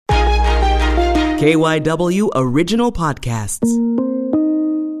KYW Original Podcasts.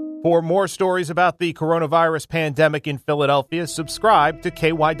 For more stories about the coronavirus pandemic in Philadelphia, subscribe to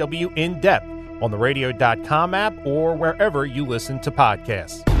KYW In Depth on the radio.com app or wherever you listen to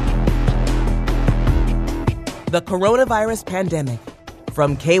podcasts. The coronavirus pandemic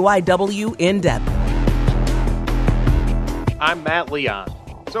from KYW In Depth. I'm Matt Leon.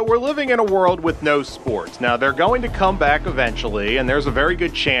 So we're living in a world with no sports. Now, they're going to come back eventually, and there's a very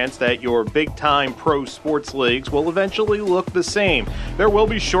good chance that your big-time pro sports leagues will eventually look the same. There will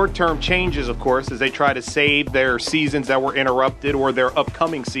be short-term changes, of course, as they try to save their seasons that were interrupted or their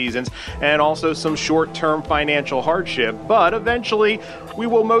upcoming seasons, and also some short-term financial hardship. But eventually, we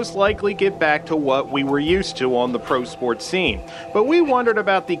will most likely get back to what we were used to on the pro sports scene. But we wondered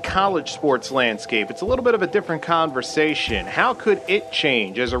about the college sports landscape. It's a little bit of a different conversation. How could it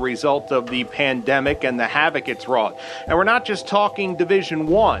change as a result of the pandemic and the havoc it's wrought? And we're not just talking Division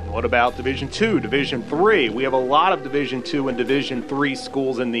I. What about Division II, Division III? We have a lot of Division II and Division III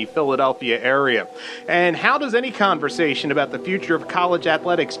schools in the Philadelphia area. And how does any conversation about the future of college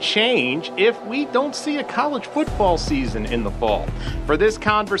athletics change if we don't see a college football season in the fall? For this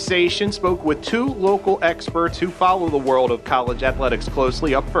conversation, spoke with two local experts who follow the world of college athletics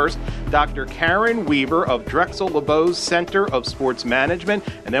closely. Up first, Dr. Karen Weaver of Drexel LeBeau's Center of Sports Management.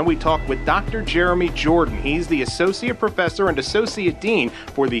 And then we talk with Dr. Jeremy Jordan. He's the Associate Professor and Associate Dean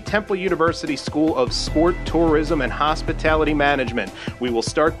for the Temple University School of Sport, Tourism, and Hospitality Management. We will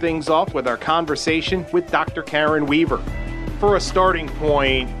start things off with our conversation with Dr. Karen Weaver. For a starting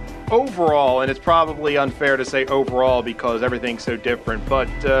point, overall, and it's probably unfair to say overall because everything's so different, but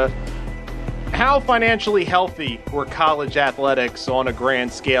how financially healthy were college athletics on a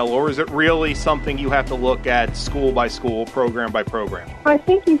grand scale, or is it really something you have to look at school by school, program by program? I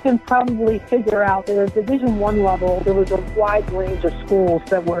think you can probably figure out that at Division I level, there was a wide range of schools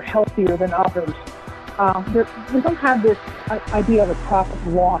that were healthier than others. We don't have this idea of a profit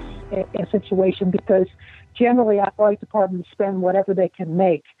and loss in situation because generally athletic departments spend whatever they can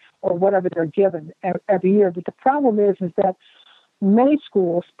make or whatever they're given every year. But the problem is that many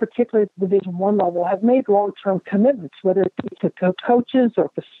schools, particularly at the Division I level, have made long-term commitments, whether it be to coaches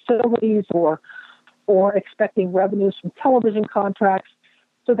or facilities or expecting revenues from television contracts.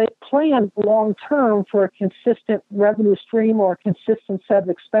 So they plan long-term for a consistent revenue stream or a consistent set of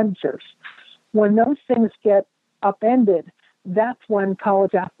expenditures. When those things get upended, that's when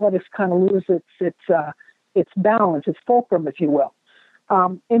college athletics kind of lose its balance, its fulcrum, if you will.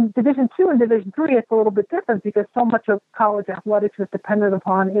 In Division II and Division III, it's a little bit different because so much of college athletics is dependent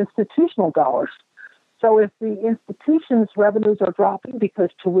upon institutional dollars. So if the institution's revenues are dropping because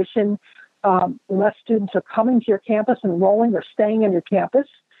tuition, less students are coming to your campus, enrolling or staying in your campus,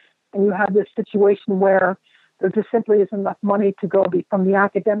 and you have this situation where there just simply isn't enough money to go from the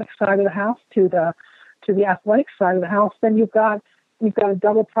academic side of the house to the athletic side of the house, then you've got a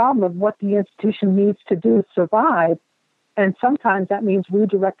double problem of what the institution needs to do to survive. And sometimes that means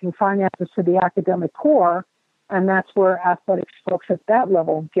redirecting finances to the academic core, and that's where athletics folks at that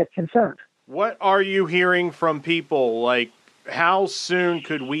level get concerned. What are you hearing from people? Like, how soon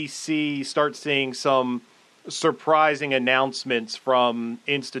could we start seeing some surprising announcements from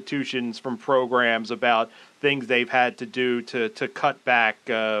institutions, from programs about things they've had to do to cut back,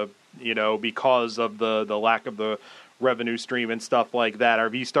 because of the lack of the revenue stream and stuff like that?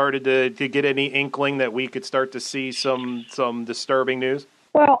 Have you started to get any inkling that we could start to see some disturbing news?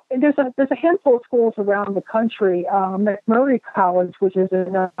 Well, there's a handful of schools around the country. McMurray College, which is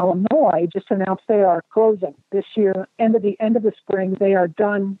in Illinois, just announced they are closing this year. End of the spring, they are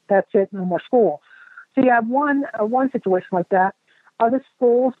done. That's it. No more school. So you have one situation like that. Other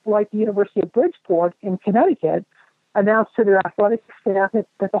schools, like the University of Bridgeport in Connecticut, announced to their athletic staff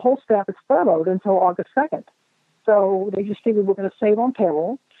that the whole staff is furloughed until August 2nd. So they just figured we're going to save on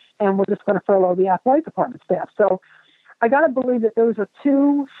payroll, and we're just going to furlough the athletic department staff. So I got to believe that those are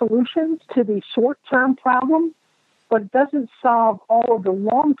two solutions to the short-term problem, but it doesn't solve all of the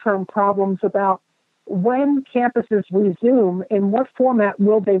long-term problems about when campuses resume, in what format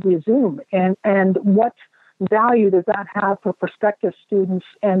will they resume, and what value does that have for prospective students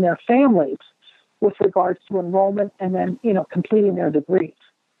and their families with regards to enrollment and then, completing their degrees.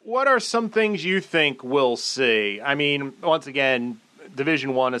 What are some things you think we'll see? I mean, once again,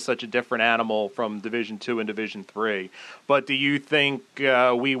 Division I is such a different animal from Division II and Division III. But do you think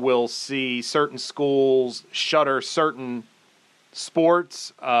we will see certain schools shutter certain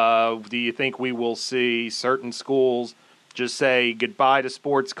sports? Do you think we will see certain schools just say goodbye to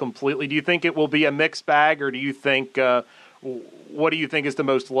sports completely? Do you think it will be a mixed bag, or do you think what do you think is the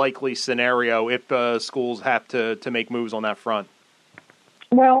most likely scenario if schools have to make moves on that front?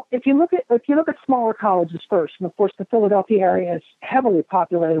 Well, if you look at smaller colleges first, and of course the Philadelphia area is heavily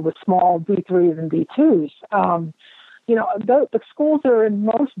populated with small D3s and D2s. The schools that are in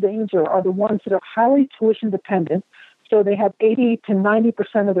most danger are the ones that are highly tuition dependent. So they have 80 to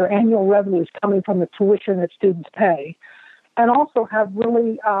 90% of their annual revenues coming from the tuition that students pay, and also have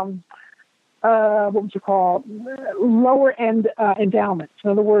really lower end endowments. In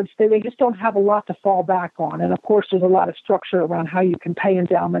other words, they just don't have a lot to fall back on. And of course, there's a lot of structure around how you can pay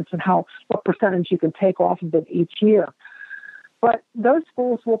endowments and what percentage you can take off of it each year. But those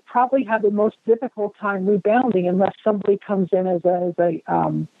schools will probably have the most difficult time rebounding unless somebody comes in as a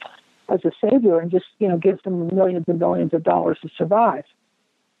savior and just gives them millions and millions of dollars to survive.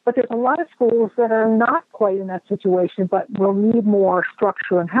 But there's a lot of schools that are not quite in that situation, but will need more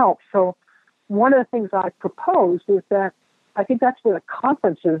structure and help. So one of the things I proposed is that I think that's where the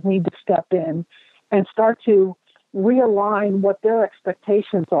conferences need to step in and start to realign what their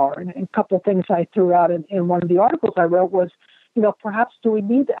expectations are. And a couple of things I threw out in one of the articles I wrote was, perhaps do we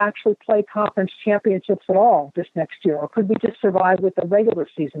need to actually play conference championships at all this next year? Or could we just survive with a regular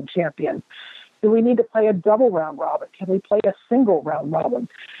season champion? Do we need to play a double round robin? Can we play a single round robin?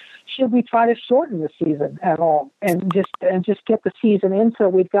 Should we try to shorten the season at all and just get the season in so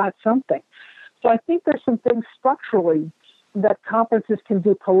we've got something? So I think there's some things structurally that conferences can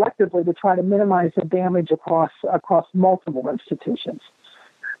do collectively to try to minimize the damage across multiple institutions.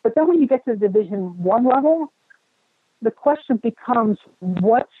 But then when you get to the Division I level, the question becomes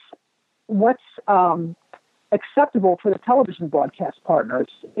what's acceptable for the television broadcast partners?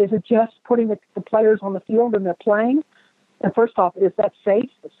 Is it just putting the players on the field and they're playing? And first off, is that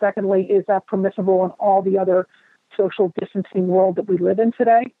safe? Secondly, is that permissible in all the other social distancing world that we live in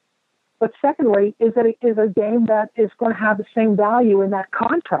today? But secondly, is a game that is going to have the same value in that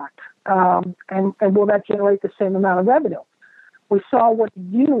contract? And will that generate the same amount of revenue? We saw what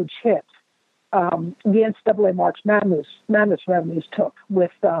huge hit the NCAA March Madness revenues took, with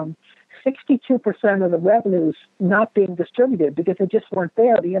 62% of the revenues not being distributed because they just weren't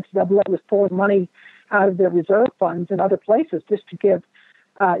there. The NCAA was pulling money out of their reserve funds and other places just to give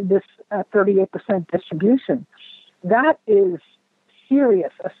this 38% distribution. That is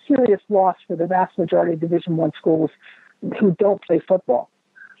a serious loss for the vast majority of Division I schools who don't play football.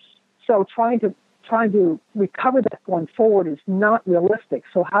 So trying to recover that going forward is not realistic.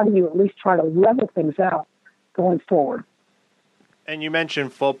 So how do you at least try to level things out going forward? And you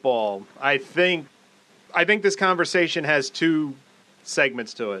mentioned football. I think this conversation has two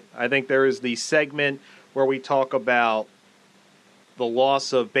segments to it. I think there is the segment where we talk about the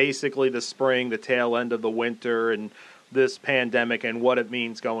loss of basically the spring, the tail end of the winter, and this pandemic and what it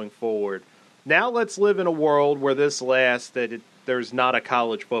means going forward. Now let's live in a world where this lasts, there's not a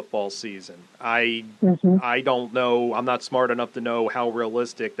college football season. I don't know. I'm not smart enough to know how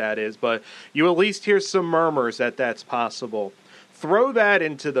realistic that is, but you at least hear some murmurs that that's possible. Throw that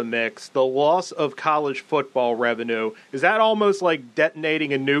into the mix, the loss of college football revenue. Is that almost like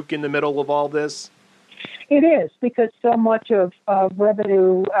detonating a nuke in the middle of all this? It is, because so much of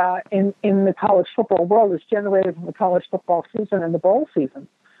revenue in the college football world is generated from the college football season and the bowl season.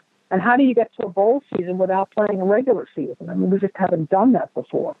 And how do you get to a bowl season without playing a regular season? I mean, we just haven't done that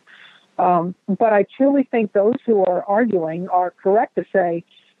before. But I truly think those who are arguing are correct to say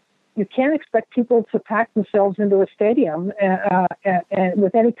you can't expect people to pack themselves into a stadium and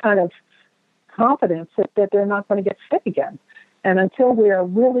with any kind of confidence that they're not going to get sick again. And until we are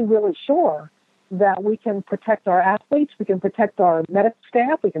really, really sure that we can protect our athletes, we can protect our medical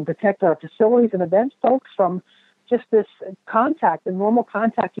staff, we can protect our facilities and events folks from just this contact, the normal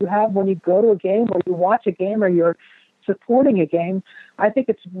contact you have when you go to a game or you watch a game or you're supporting a game. I think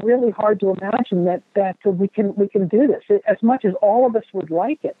it's really hard to imagine that we can do this. As much as all of us would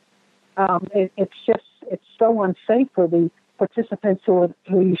like it, it's so unsafe for the participants who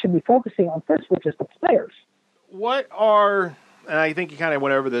you should be focusing on first, which is the players. And I think you kind of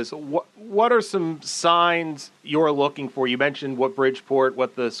went over this, what are some signs you're looking for? You mentioned what Bridgeport,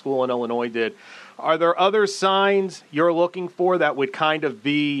 what the school in Illinois did. Are there other signs you're looking for that would kind of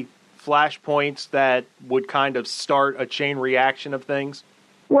be flashpoints that would kind of start a chain reaction of things?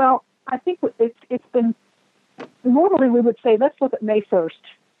 Well, I think it's been, normally we would say, let's look at May 1st.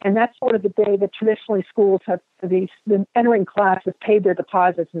 And that's sort of the day that traditionally schools have, the entering class has paid their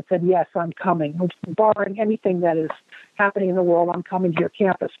deposits and said, yes, I'm coming. Barring anything that is happening in the world, I'm coming to your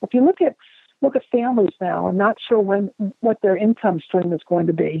campus. If you look at families now, I'm not sure what their income stream is going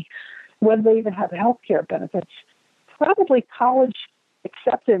to be, whether they even have health care benefits. Probably college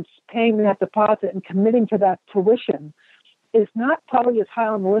acceptance, paying that deposit and committing to that tuition is not probably as high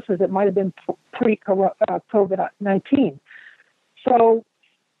on the list as it might have been pre-COVID-19. So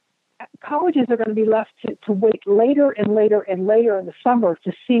colleges are going to be left to wait later and later and later in the summer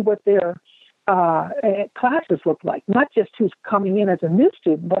to see what their classes look like, not just who's coming in as a new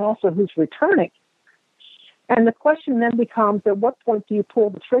student, but also who's returning. And the question then becomes, at what point do you pull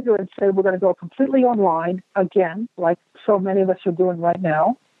the trigger and say, we're going to go completely online again, like so many of us are doing right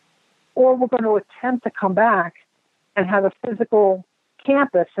now, or we're going to attempt to come back and have a physical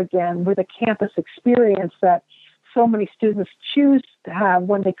campus again with a campus experience that so many students choose to have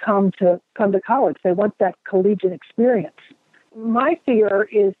when they come to college. They want that collegiate experience. My fear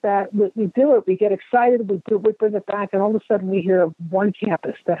is that we do it, we get excited, we bring it back, and all of a sudden we hear of one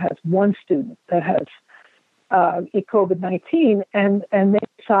campus that has one student that has COVID-19, and they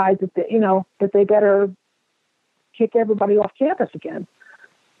decide that they better kick everybody off campus again.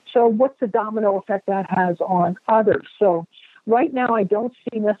 So what's the domino effect that has on others? So right now I don't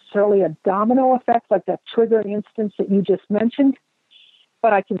see necessarily a domino effect like that triggering instance that you just mentioned,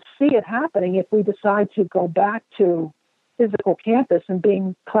 but I can see it happening if we decide to go back to physical campus and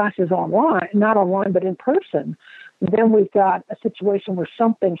being classes online, not online, but in person. Then we've got a situation where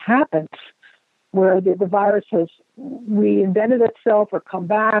something happens, where the virus has reinvented itself or come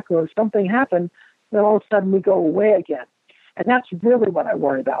back or something happened, then all of a sudden we go away again. And that's really what I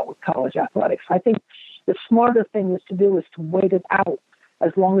worry about with college athletics. I think the smarter thing is to wait it out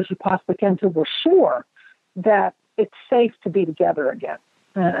as long as you possibly can until we're sure that it's safe to be together again.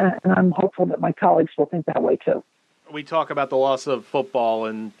 And I'm hopeful that my colleagues will think that way too. We talk about the loss of football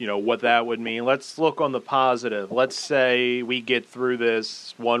and, what that would mean. Let's look on the positive. Let's say we get through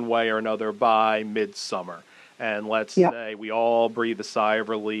this one way or another by midsummer. And let's say we all breathe a sigh of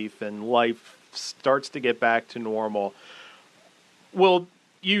relief and life starts to get back to normal. Will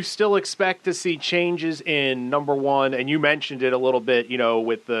you still expect to see changes in, number one, and you mentioned it a little bit,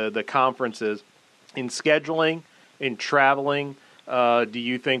 with the conferences, in scheduling, in traveling? Do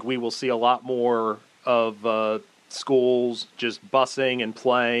you think we will see a lot more of schools just busing and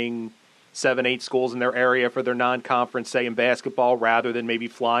playing 7-8 schools in their area for their non-conference, say in basketball, rather than maybe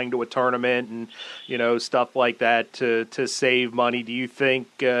flying to a tournament and, stuff like that to save money? Do you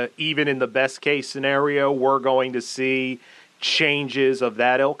think even in the best case scenario, we're going to see changes of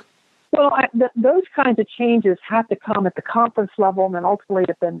that ilk? Well, those kinds of changes have to come at the conference level and then ultimately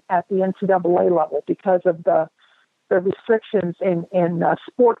at the NCAA level because of the restrictions in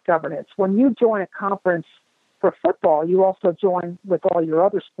sport governance. When you join a conference for football, you also join with all your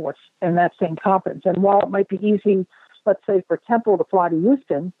other sports in that same conference. And while it might be easy, let's say, for Temple to fly to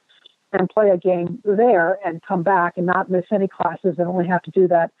Houston and play a game there and come back and not miss any classes and only have to do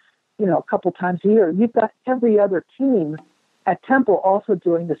that, a couple times a year, you've got every other team at Temple also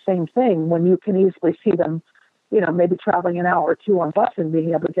doing the same thing when you can easily see them, maybe traveling an hour or two on bus and being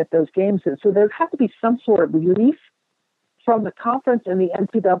able to get those games in. So there has to be some sort of relief from the conference and the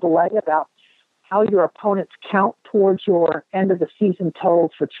NCAA about how your opponents count towards your end of the season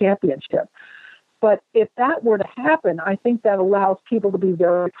totals for championship. But if that were to happen, I think that allows people to be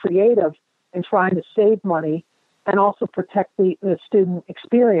very creative in trying to save money and also protect the student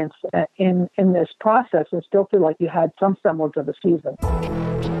experience in this process and still feel like you had some semblance of a season.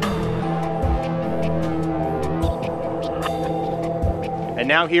 And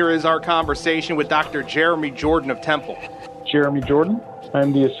now here is our conversation with Dr. Jeremy Jordan of Temple. Jeremy Jordan.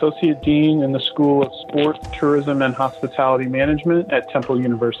 I'm the Associate Dean in the School of Sport, Tourism, and Hospitality Management at Temple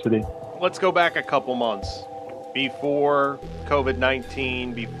University. Let's go back a couple months before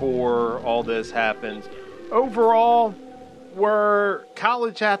COVID-19, before all this happens. Overall, were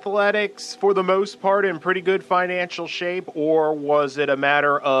college athletics, for the most part, in pretty good financial shape, or was it a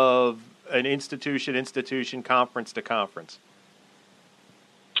matter of an institution, conference to conference?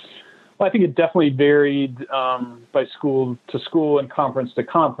 Well, I think it definitely varied by school to school and conference to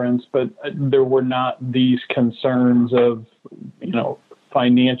conference, but there were not these concerns of,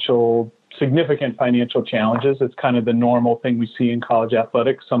 significant financial challenges. It's kind of the normal thing we see in college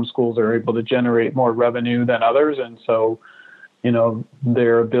athletics. Some schools are able to generate more revenue than others, and so,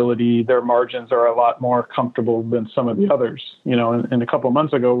 their margins are a lot more comfortable than some of the others. And a couple of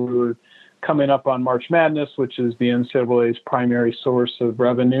months ago, we were coming up on March Madness, which is the NCAA's primary source of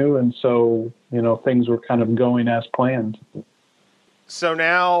revenue. And so, things were kind of going as planned. So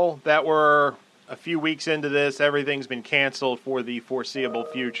now that we're a few weeks into this, everything's been canceled for the foreseeable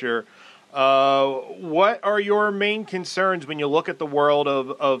future. What are your main concerns when you look at the world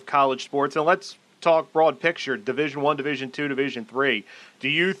of college sports? And let's talk broad picture, Division I, Division II, Division III. Do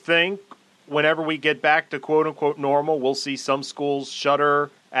you think whenever we get back to quote-unquote normal, we'll see some schools shutter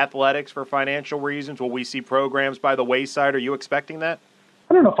athletics for financial reasons? Will we see programs by the wayside? Are you expecting that?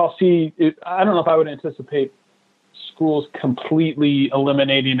 I don't know if I'll see it. I don't know if I would anticipate schools completely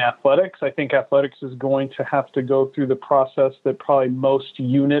eliminating athletics. I think athletics is going to have to go through the process that probably most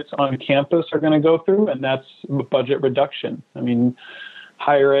units on campus are going to go through, and that's budget reduction. I mean,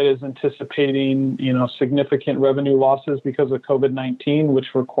 higher ed is anticipating, significant revenue losses because of COVID-19,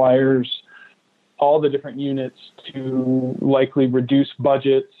 which requires all the different units to likely reduce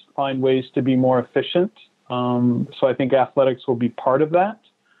budgets, find ways to be more efficient. So I think athletics will be part of that.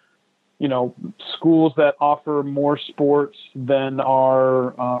 Schools that offer more sports than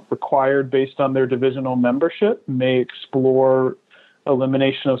are required based on their divisional membership may explore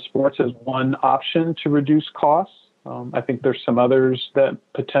elimination of sports as one option to reduce costs. I think there's some others that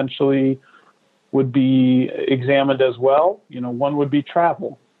potentially would be examined as well. One would be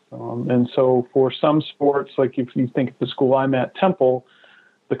travel. And so for some sports, like if you think of the school I'm at, Temple,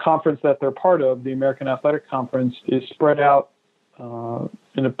 the conference that they're part of, the American Athletic Conference, is spread out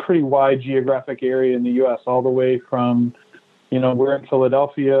in a pretty wide geographic area in the U.S., all the way from, we're in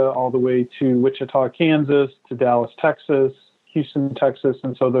Philadelphia, all the way to Wichita, Kansas, to Dallas, Texas, Houston, Texas.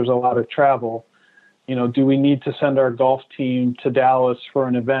 And so there's a lot of travel. Do we need to send our golf team to Dallas for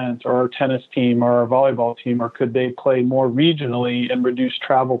an event, or our tennis team, or our volleyball team, or could they play more regionally and reduce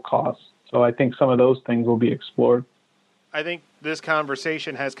travel costs? So I think some of those things will be explored. I think this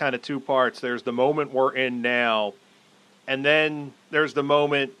conversation has kind of two parts. There's the moment we're in now, and then there's the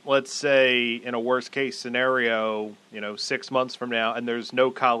moment, let's say, in a worst-case scenario, 6 months from now, and there's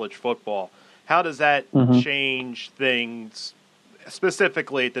no college football. How does that change things,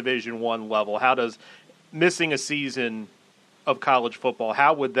 specifically at Division I level? How does missing a season of college football,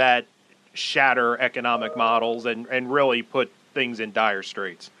 how would that shatter economic models and really put things in dire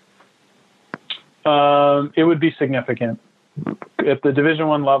straits? It would be significant. At the Division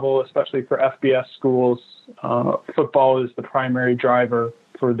I level, especially for FBS schools, football is the primary driver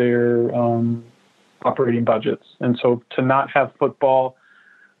for their operating budgets. And so to not have football,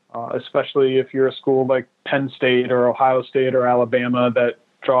 especially if you're a school like Penn State or Ohio State or Alabama that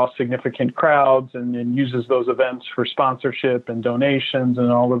draws significant crowds and uses those events for sponsorship and donations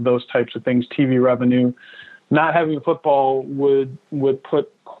and all of those types of things, TV revenue, not having football would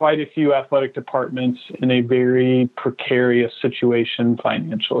put quite a few athletic departments in a very precarious situation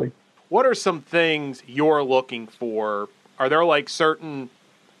financially. What are some things you're looking for? Are there like certain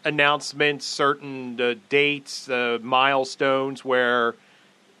announcements, certain dates, milestones where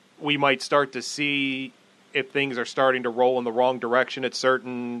we might start to see if things are starting to roll in the wrong direction with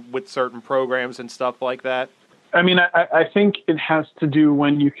certain programs and stuff like that? I mean, I think it has to do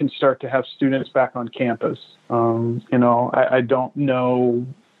when you can start to have students back on campus. I don't know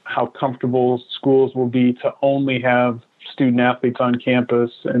how comfortable schools will be to only have student athletes on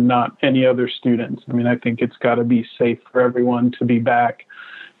campus and not any other students. I mean, I think it's got to be safe for everyone to be back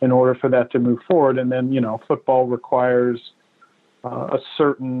in order for that to move forward. And then, football requires a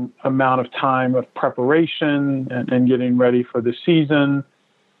certain amount of time of preparation and getting ready for the season.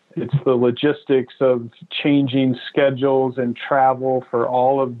 It's the logistics of changing schedules and travel for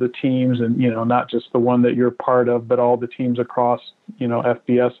all of the teams and, not just the one that you're part of, but all the teams across,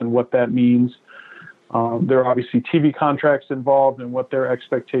 FBS and what that means. There are obviously TV contracts involved and what their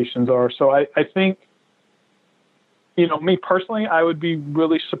expectations are. So I think, me personally, I would be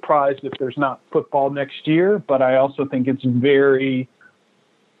really surprised if there's not football next year, but I also think it's very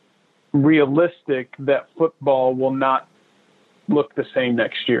realistic that football will not look the same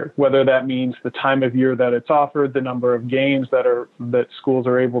next year, whether that means the time of year that it's offered, the number of games that schools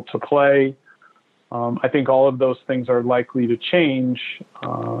are able to play. I think all of those things are likely to change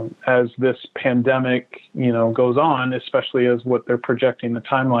as this pandemic, goes on, especially as what they're projecting the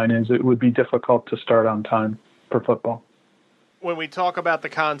timeline is. It would be difficult to start on time for football. When we talk about the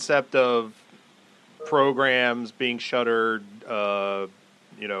concept of programs being shuttered,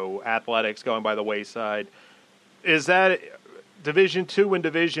 athletics going by the wayside, is that Division II and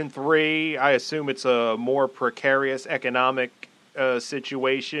Division III? I assume it's a more precarious economic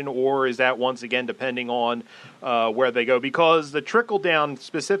situation, or is that once again depending on where they go? Because the trickle down,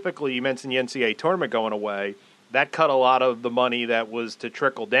 specifically, you mentioned the NCAA tournament going away, that cut a lot of the money that was to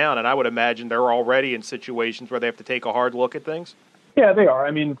trickle down, and I would imagine they're already in situations where they have to take a hard look at things. Yeah, they are.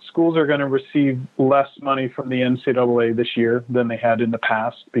 I mean, schools are going to receive less money from the NCAA this year than they had in the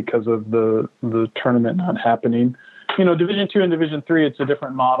past because of the tournament not happening. Division II and Division III, it's a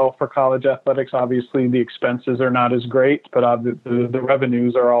different model for college athletics. Obviously, the expenses are not as great, but the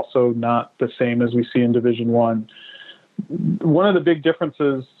revenues are also not the same as we see in Division I. One of the big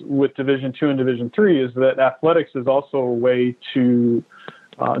differences with Division II and Division III is that athletics is also a way to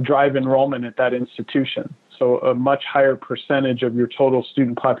drive enrollment at that institution. So a much higher percentage of your total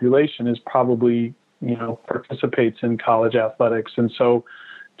student population is probably participates in college athletics. And so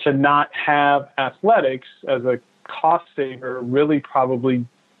to not have athletics as a cost saver really probably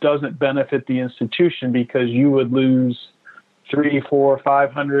doesn't benefit the institution, because you would lose 300, 400,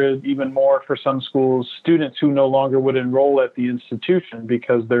 500, even more for some schools, students who no longer would enroll at the institution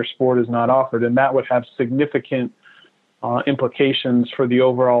because their sport is not offered. And that would have significant implications for the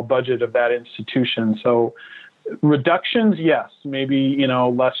overall budget of that institution. So reductions, yes, maybe,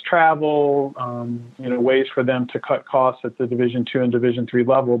 less travel, ways for them to cut costs at the Division II and Division III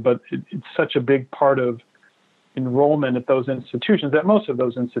level. But it's such a big part of enrollment at those institutions, at most of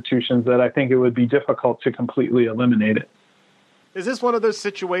those institutions, that I think it would be difficult to completely eliminate it. Is this one of those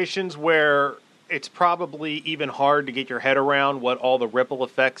situations where it's probably even hard to get your head around what all the ripple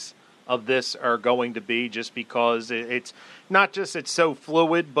effects of this are going to be, just because it's not just it's so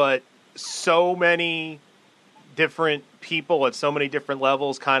fluid, but so many different people at so many different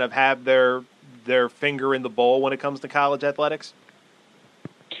levels kind of have their finger in the bowl when it comes to college athletics?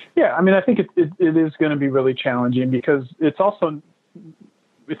 Yeah, I mean, I think it is going to be really challenging, because it's not going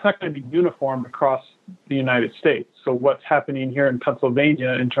to be uniform across the United States. So what's happening here in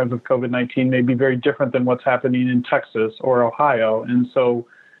Pennsylvania in terms of COVID-19 may be very different than what's happening in Texas or Ohio. And so,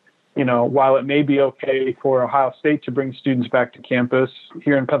 while it may be okay for Ohio State to bring students back to campus,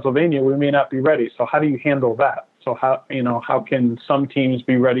 here in Pennsylvania, we may not be ready. So how do you handle that? So how can some teams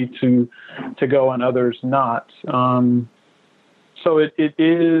be ready to go and others not? So it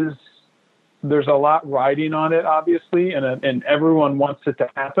is, there's a lot riding on it, obviously, and everyone wants it to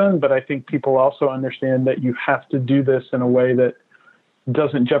happen. But I think people also understand that you have to do this in a way that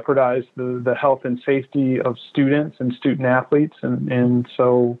doesn't jeopardize the health and safety of students and student athletes. And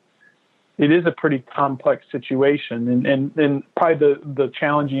so it is a pretty complex situation. And probably the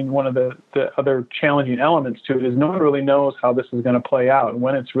challenging, one of the other challenging elements to it is no one really knows how this is going to play out, and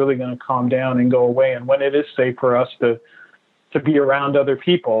when it's really going to calm down and go away, and when it is safe for us to be around other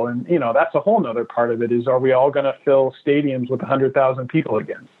people. And, that's a whole nother part of it, is, are we all going to fill stadiums with 100,000 people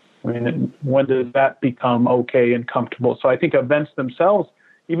again? I mean, when does that become okay and comfortable? So I think events themselves,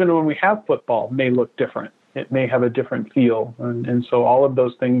 even when we have football, may look different. It may have a different feel. And so all of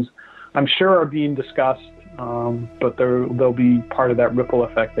those things, I'm sure, are being discussed, but they'll be part of that ripple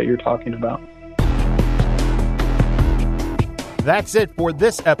effect that you're talking about. That's it for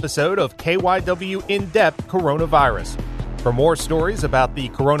this episode of KYW In-Depth Coronavirus. For more stories about the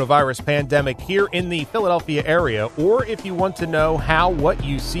coronavirus pandemic here in the Philadelphia area, or if you want to know how what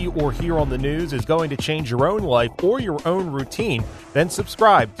you see or hear on the news is going to change your own life or your own routine, then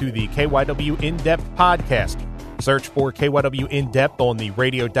subscribe to the KYW In-Depth podcast. Search for KYW In-Depth on the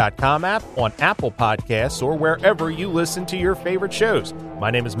radio.com app, on Apple Podcasts, or wherever you listen to your favorite shows. My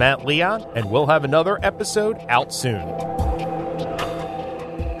name is Matt Leon, and we'll have another episode out soon.